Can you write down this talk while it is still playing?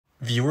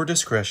Viewer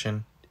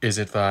discretion is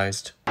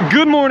advised.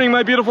 Good morning,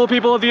 my beautiful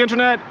people of the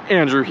internet.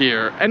 Andrew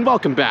here, and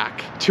welcome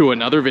back to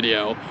another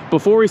video.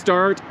 Before we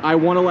start, I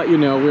want to let you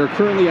know we are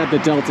currently at the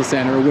Delta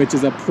Center, which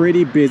is a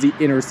pretty busy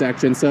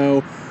intersection,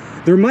 so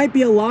there might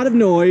be a lot of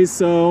noise,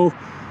 so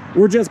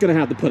we're just gonna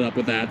have to put up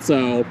with that.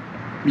 So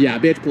yeah,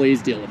 bitch,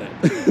 please deal with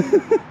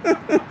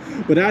it.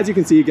 But as you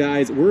can see,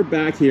 guys, we're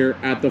back here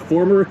at the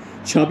former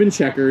Chubb and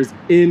Checkers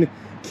in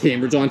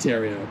Cambridge,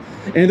 Ontario.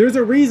 And there's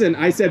a reason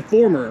I said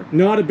former,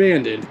 not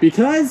abandoned,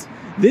 because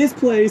this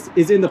place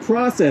is in the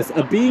process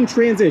of being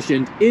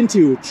transitioned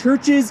into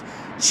Church's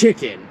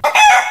Chicken.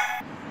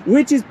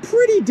 Which is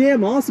pretty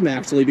damn awesome,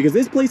 actually, because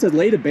this place has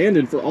laid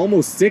abandoned for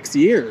almost 6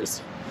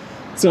 years.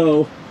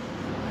 So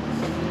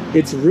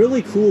it's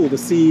really cool to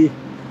see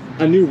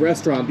a new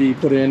restaurant be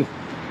put in.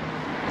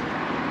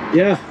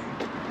 Yeah.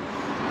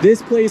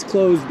 This place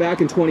closed back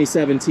in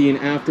 2017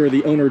 after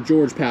the owner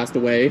George passed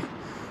away,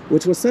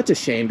 which was such a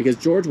shame because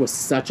George was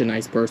such a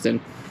nice person.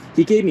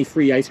 He gave me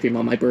free ice cream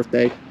on my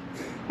birthday.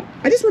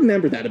 I just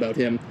remember that about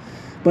him,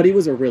 but he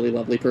was a really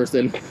lovely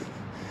person.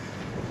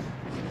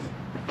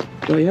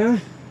 But yeah,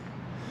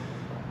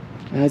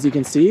 as you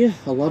can see,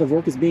 a lot of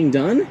work is being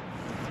done.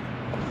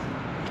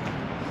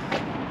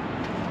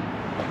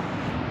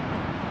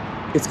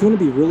 It's going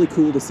to be really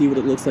cool to see what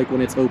it looks like when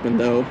it's open,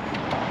 though.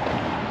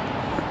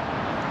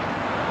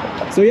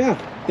 So yeah,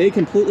 they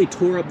completely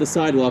tore up the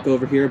sidewalk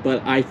over here,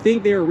 but I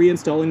think they are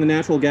reinstalling the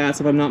natural gas,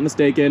 if I'm not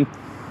mistaken.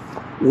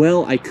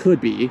 Well, I could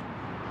be.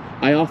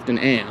 I often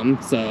am,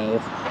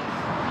 so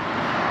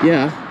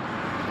yeah.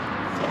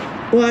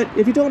 But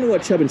if you don't know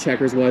what Chubb and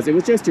Checkers was, it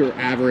was just your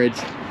average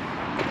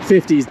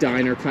 50s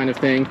diner kind of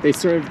thing. They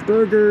served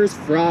burgers,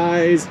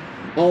 fries,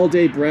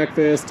 all-day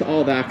breakfast,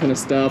 all that kind of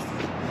stuff.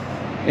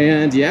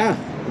 And yeah,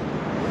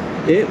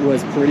 it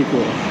was pretty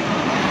cool.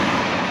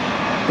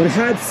 But it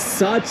had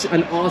such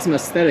an awesome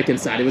aesthetic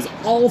inside. It was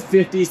all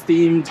 50s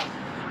themed.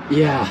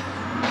 Yeah.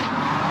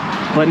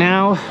 But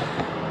now,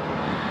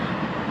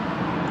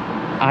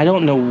 I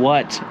don't know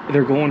what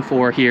they're going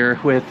for here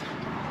with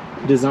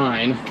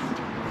design.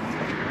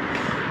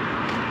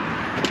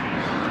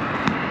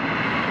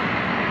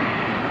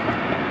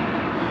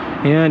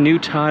 Yeah, new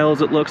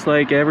tiles, it looks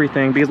like,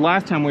 everything. Because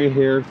last time we were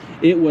here,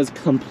 it was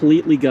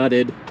completely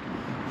gutted.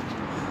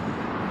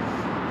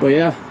 But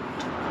yeah,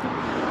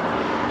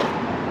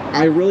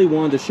 I really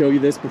wanted to show you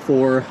this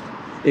before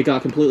it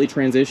got completely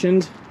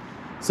transitioned.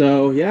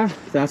 So yeah,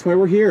 that's why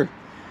we're here.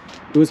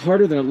 It was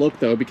harder than it looked,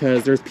 though,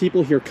 because there's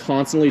people here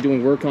constantly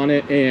doing work on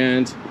it,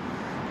 and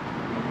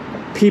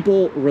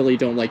people really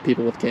don't like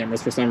people with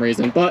cameras for some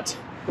reason. But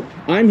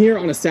I'm here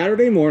on a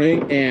Saturday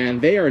morning,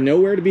 and they are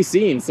nowhere to be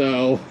seen,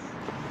 so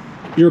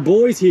your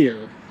boy's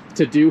here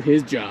to do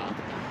his job.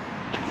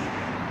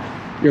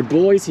 Your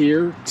boy's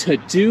here to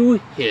do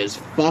his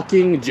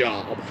fucking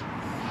job.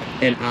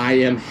 And I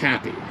am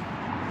happy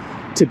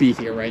to be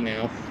here right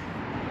now.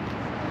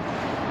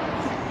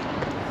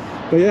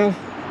 But yeah,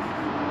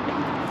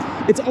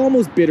 it's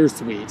almost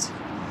bittersweet.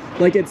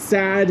 Like, it's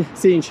sad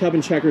seeing Chubb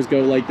and Checkers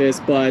go like this,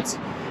 but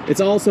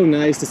it's also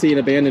nice to see an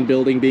abandoned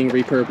building being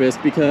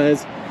repurposed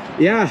because,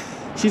 yeah,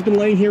 she's been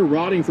laying here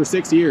rotting for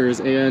 6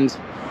 years, and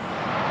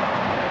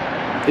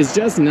it's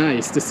just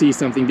nice to see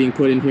something being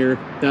put in here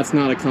that's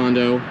not a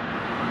condo.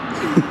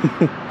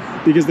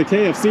 Because the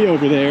KFC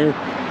over there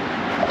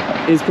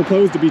is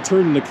proposed to be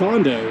turned into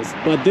condos,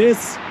 but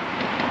this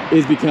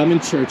is becoming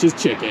Church's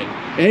Chicken,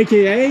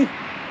 aka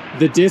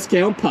the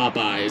discount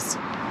Popeyes.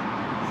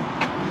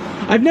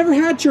 I've never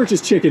had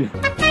Church's Chicken.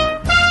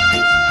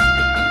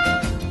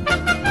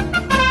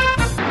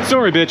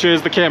 Sorry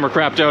bitches, the camera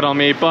crapped out on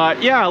me,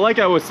 but yeah, like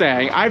I was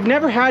saying, I've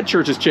never had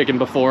Church's Chicken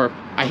before.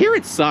 I hear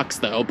it sucks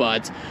though,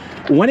 but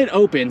when it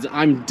opens,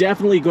 I'm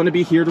definitely going to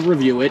be here to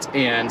review it,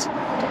 and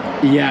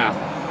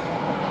yeah.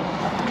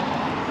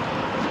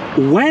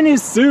 When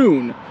is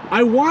soon?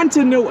 I want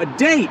to know a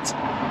date.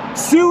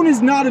 Soon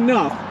is not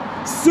enough.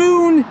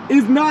 Soon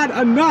is not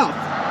enough.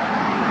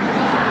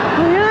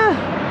 Oh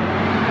yeah.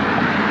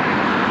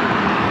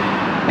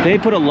 They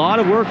put a lot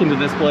of work into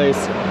this place.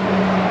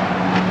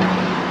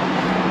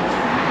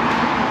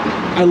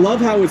 I love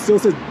how it still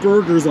says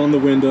burgers on the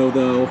window,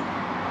 though.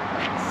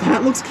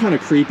 That looks kind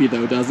of creepy,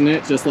 though, doesn't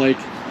it? Just like,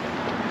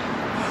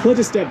 let's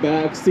just step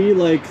back, see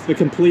like the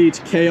complete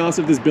chaos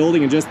of this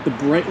building and just the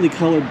brightly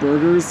colored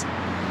burgers.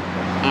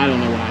 I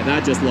don't know why,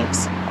 that just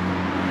looks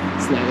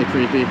slightly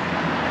creepy.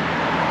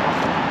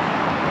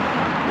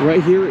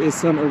 Right here is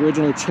some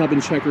original Chubb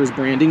and Checkers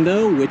branding,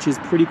 though, which is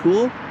pretty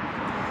cool.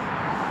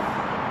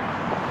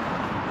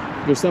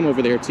 There's some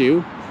over there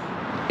too,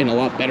 in a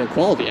lot better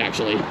quality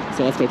actually,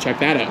 so let's go check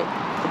that out.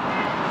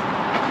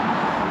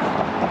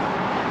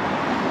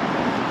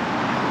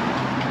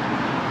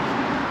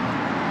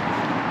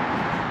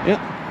 Yep.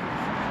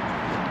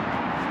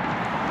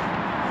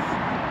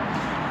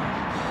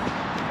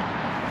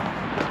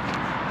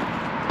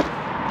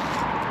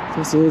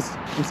 This is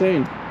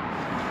insane.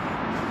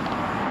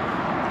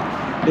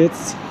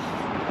 It's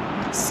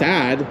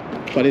sad,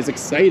 but it's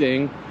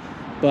exciting,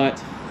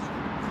 but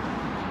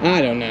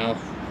I don't know.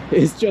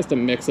 is just a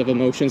mix of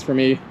emotions for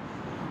me.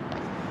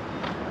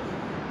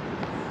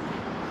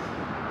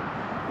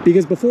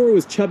 Because before it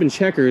was Chubb and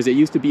Checkers, it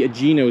used to be a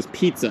Gino's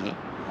Pizza.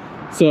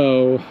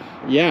 So,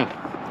 yeah.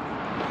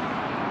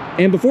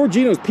 And before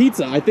Gino's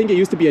Pizza, I think it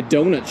used to be a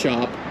donut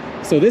shop.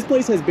 So this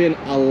place has been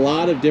a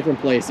lot of different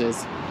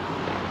places.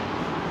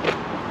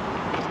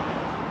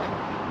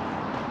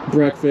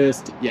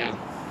 Breakfast, yeah.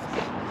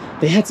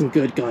 They had some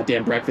good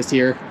goddamn breakfast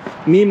here.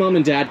 Me, Mom,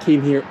 and Dad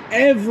came here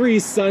every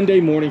Sunday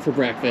morning for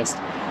breakfast.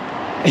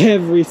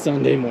 Every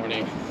Sunday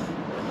morning.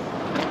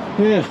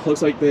 Yeah,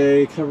 looks like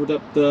they covered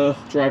up the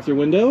drive-thru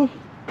window.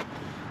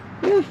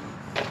 Yeah.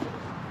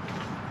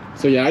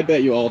 So yeah, I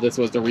bet you all this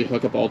was to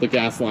rehook up all the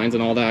gas lines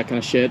and all that kind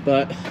of shit,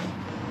 but...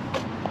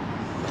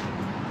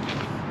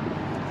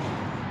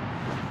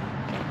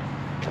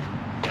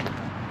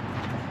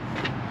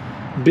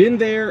 Been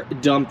there,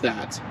 dumped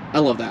that. I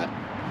love that.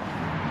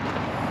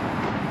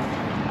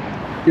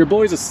 Your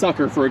boy's a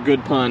sucker for a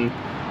good pun.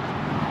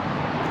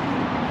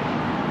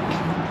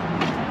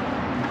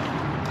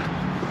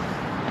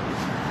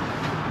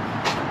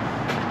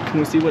 Can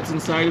we see what's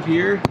inside of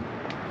here?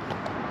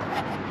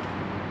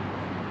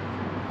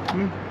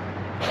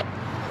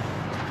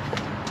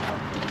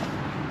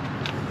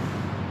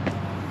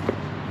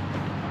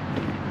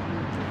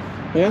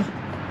 Yeah.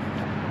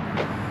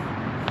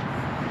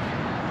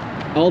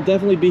 I'll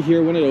definitely be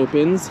here when it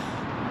opens.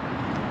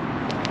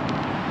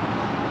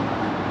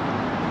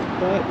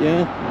 But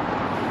yeah,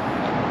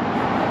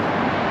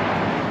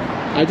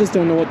 I just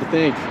don't know what to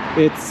think.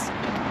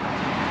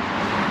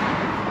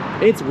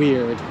 It's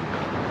weird.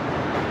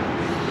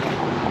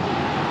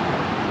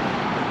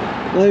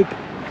 Like,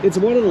 it's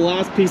one of the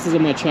last pieces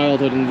of my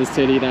childhood in the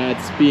city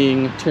that's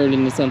being turned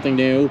into something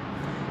new.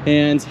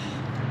 And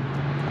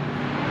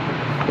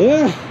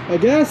yeah, I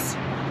guess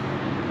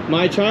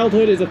my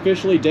childhood is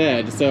officially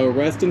dead. So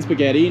rest in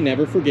spaghetti,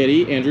 never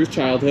forgetty, Andrew's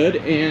childhood.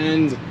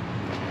 And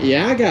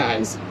yeah,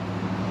 guys,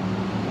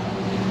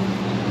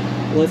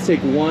 let's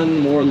take one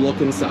more look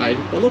inside.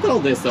 But look at all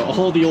this though,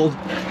 all the old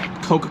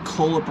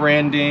Coca-Cola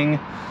branding.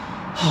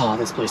 Oh,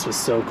 this place was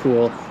so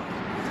cool.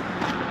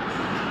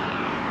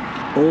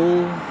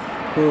 Oh,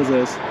 what was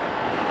this?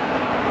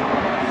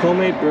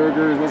 Homemade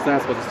burgers, what's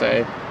that supposed to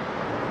say?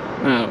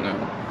 I don't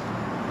know.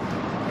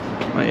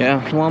 But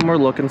yeah, one more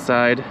look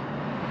inside.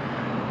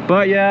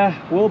 But yeah,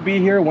 we'll be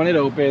here when it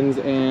opens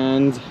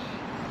and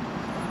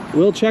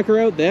we'll check her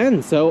out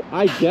then. So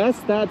I guess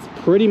that's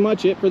pretty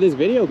much it for this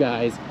video,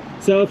 guys.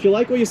 So if you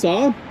like what you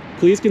saw,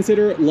 please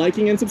consider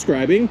liking and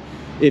subscribing.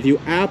 If you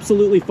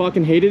absolutely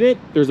fucking hated it,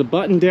 there's a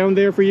button down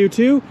there for you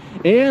too.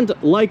 And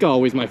like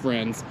always, my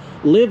friends,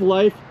 live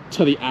life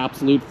to the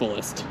absolute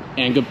fullest.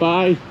 And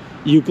goodbye,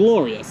 you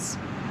glorious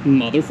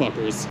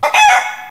motherfuckers.